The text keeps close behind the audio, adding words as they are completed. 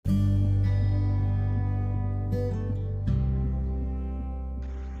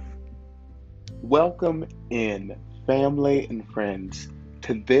Welcome in, family and friends,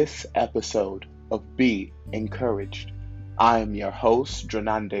 to this episode of Be Encouraged. I am your host,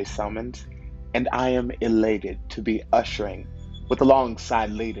 Drenande Summons, and I am elated to be ushering, with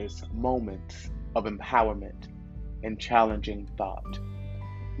alongside leaders, moments of empowerment and challenging thought.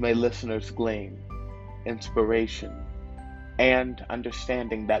 May listeners glean inspiration and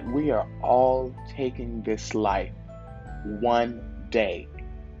understanding that we are all taking this life one day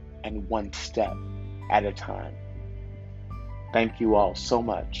and one step at a time. Thank you all so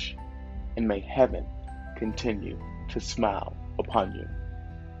much, and may heaven continue to smile upon you.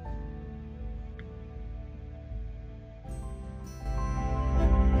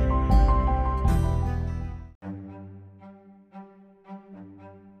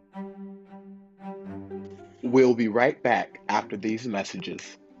 We'll be right back after these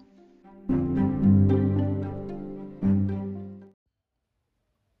messages.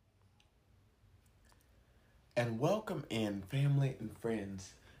 And welcome in, family and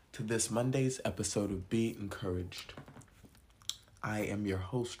friends, to this Monday's episode of Be Encouraged. I am your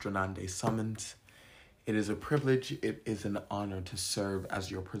host, Drenande Summons. It is a privilege, it is an honor to serve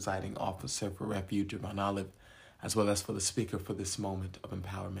as your presiding officer for Refuge of Mount Olive, as well as for the speaker for this moment of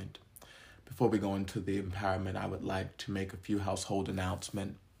empowerment. Before we go into the empowerment, I would like to make a few household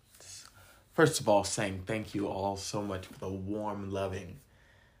announcements. First of all, saying thank you all so much for the warm, loving,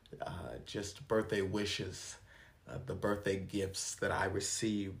 just birthday wishes, the birthday gifts that I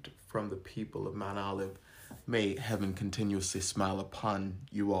received from the people of Mount Olive. May heaven continuously smile upon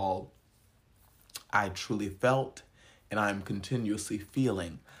you all. I truly felt, and I'm continuously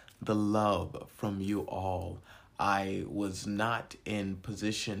feeling, the love from you all. I was not in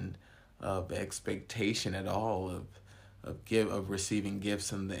position of expectation at all of receiving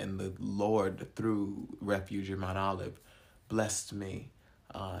gifts, and the Lord through Refuge in Mount Olive blessed me,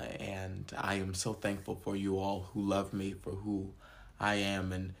 and I am so thankful for you all who love me for who I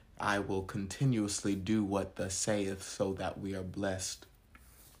am, and I will continuously do what thus saith, so that we are blessed.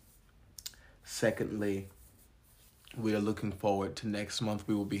 Secondly, we are looking forward to next month.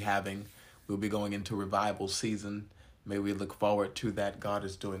 We'll be going into revival season. May we look forward to that. God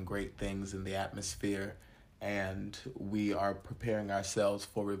is doing great things in the atmosphere, and we are preparing ourselves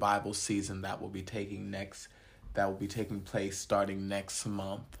for revival season that will be taking place starting next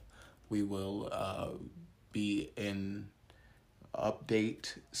month. We will be in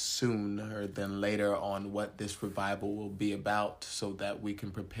update sooner than later on what this revival will be about, so that we can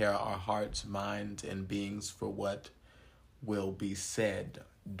prepare our hearts, minds, and beings for what will be said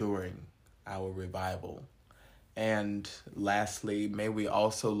during our revival. And lastly, may we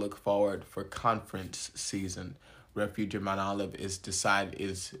also look forward for conference season. Refuge in Mount Olive is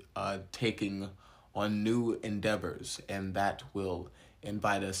taking on new endeavors, and that will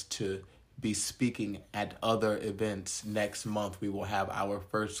invite us to be speaking at other events. Next month, we will have our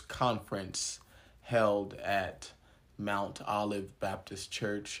first conference held at Mount Olive Baptist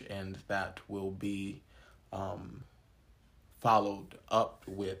Church, and that will be followed up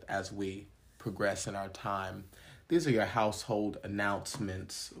with as we progress in our time. These are your household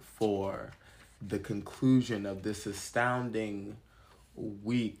announcements for the conclusion of this astounding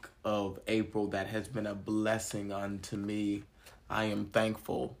week of April that has been a blessing unto me. I am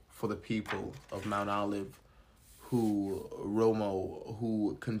thankful for the people of Mount Olive who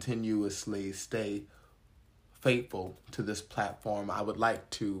continuously stay faithful to this platform. I would like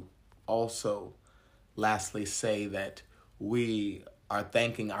to also lastly say that we are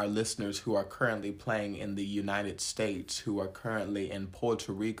thanking our listeners who are currently playing in the United States, who are currently in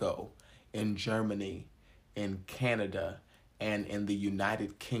Puerto Rico, in Germany, in Canada, and in the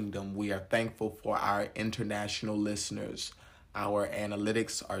United Kingdom. We are thankful for our international listeners. Our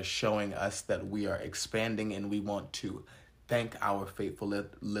analytics are showing us that we are expanding, and we want to thank our faithful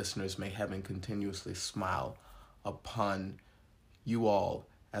listeners. May heaven continuously smile upon you all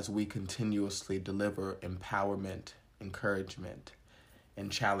as we continuously deliver empowerment, encouragement,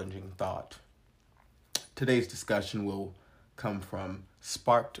 and challenging thought. Today's discussion will come from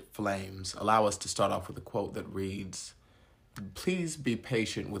Sparked Flames. Allow us to start off with a quote that reads, "Please be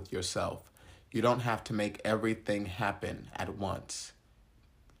patient with yourself. You don't have to make everything happen at once.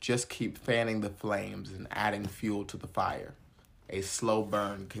 Just keep fanning the flames and adding fuel to the fire. A slow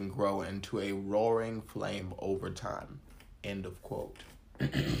burn can grow into a roaring flame over time." End of quote.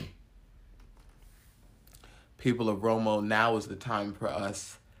 People of Romo, now is the time for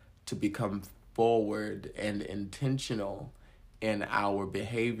us to become forward and intentional in our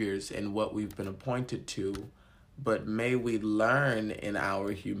behaviors and what we've been appointed to. But may we learn in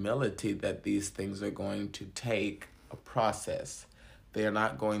our humility that these things are going to take a process. They are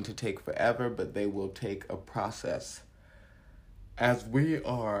not going to take forever, but they will take a process. As we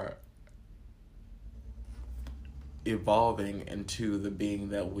are evolving into the being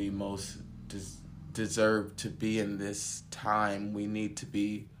that we most deserve to be in this time, we need to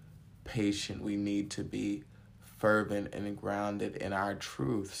be patient. We need to be fervent and grounded in our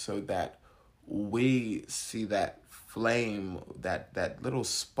truth so that we see that flame, that little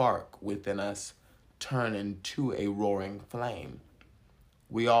spark within us turn into a roaring flame.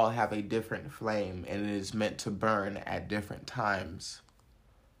 We all have a different flame, and it is meant to burn at different times.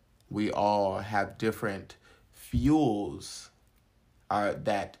 We all have different fuels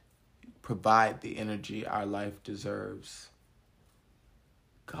that provide the energy our life deserves.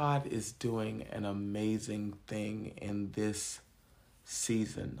 God is doing an amazing thing in this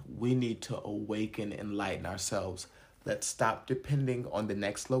season. We need to awaken and lighten ourselves. Let's stop depending on the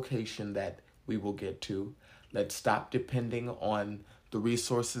next location that we will get to. Let's stop depending on the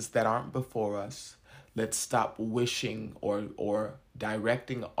resources that aren't before us. Let's stop wishing or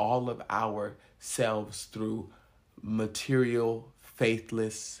directing all of ourselves through material,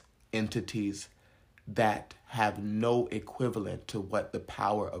 faithless entities that have no equivalent to what the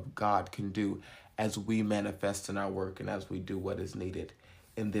power of God can do as we manifest in our work and as we do what is needed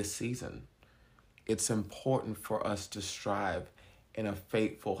in this season. It's important for us to strive in a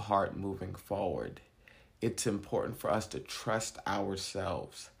faithful heart moving forward. It's important for us to trust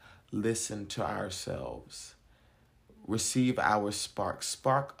ourselves, listen to ourselves, receive our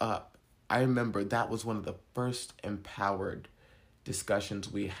spark up. I remember that was one of the first empowered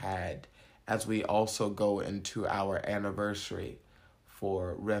discussions we had as we also go into our anniversary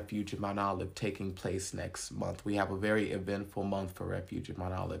for Refuge in Mount Olive taking place next month. We have a very eventful month for Refuge in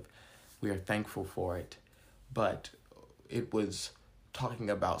Mount Olive. We are thankful for it. But it was talking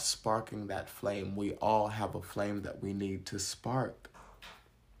about sparking that flame. We all have a flame that we need to spark.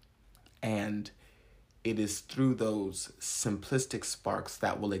 And it is through those simplistic sparks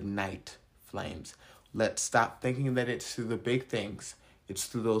that will ignite flames. Let's stop thinking that it's through the big things. It's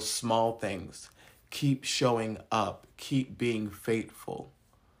through those small things. Keep showing up. Keep being faithful.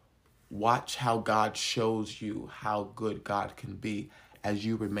 Watch how God shows you how good God can be as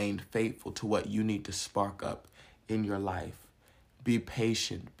you remain faithful to what you need to spark up in your life. Be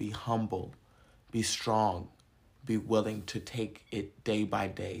patient. Be humble. Be strong. Be willing to take it day by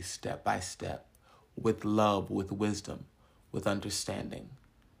day, step by step, with love, with wisdom, with understanding.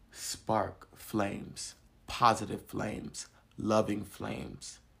 Spark flames, positive flames, loving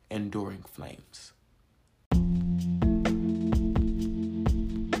flames, enduring flames.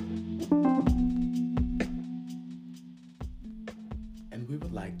 And we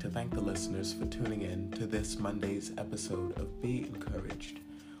would like to thank the listeners for tuning in to this Monday's episode of Be Encouraged.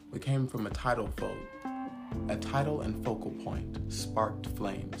 We came from a title and focal point, sparked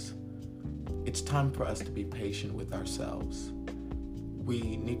flames. It's time for us to be patient with ourselves.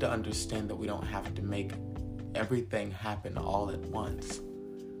 We need to understand that we don't have to make everything happen all at once.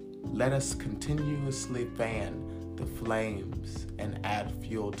 Let us continuously fan the flames and add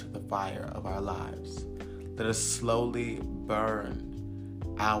fuel to the fire of our lives. Let us slowly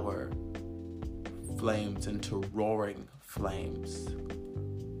burn our flames into roaring flames.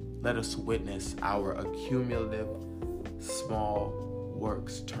 Let us witness our accumulative small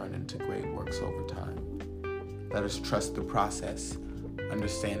works turn into great works over time. Let us trust the process.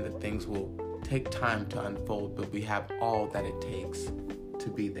 Understand that things will take time to unfold, but we have all that it takes to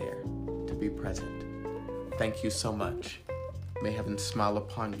be there, to be present. Thank you so much. May heaven smile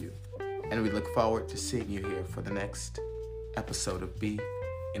upon you, and we look forward to seeing you here for the next episode of Be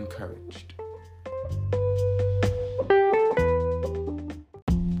Encouraged.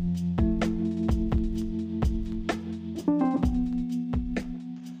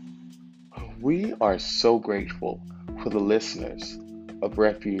 We are so grateful for the listeners of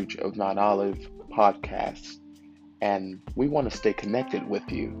Refuge of Mount Olive podcast, and we want to stay connected with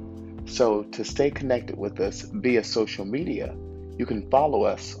you. So to stay connected with us via social media, you can follow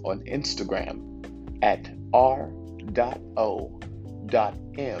us on Instagram at r.o.m.o__.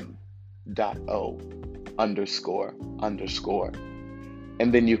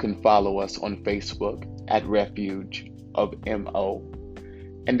 And then you can follow us on Facebook at Refuge of MO.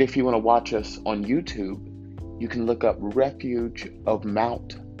 And if you want to watch us on YouTube, you can look up Refuge of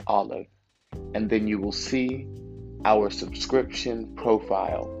Mount Olive, and then you will see our subscription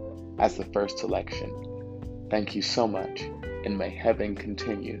profile as the first selection. Thank you so much, and may heaven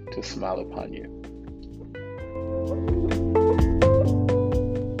continue to smile upon you.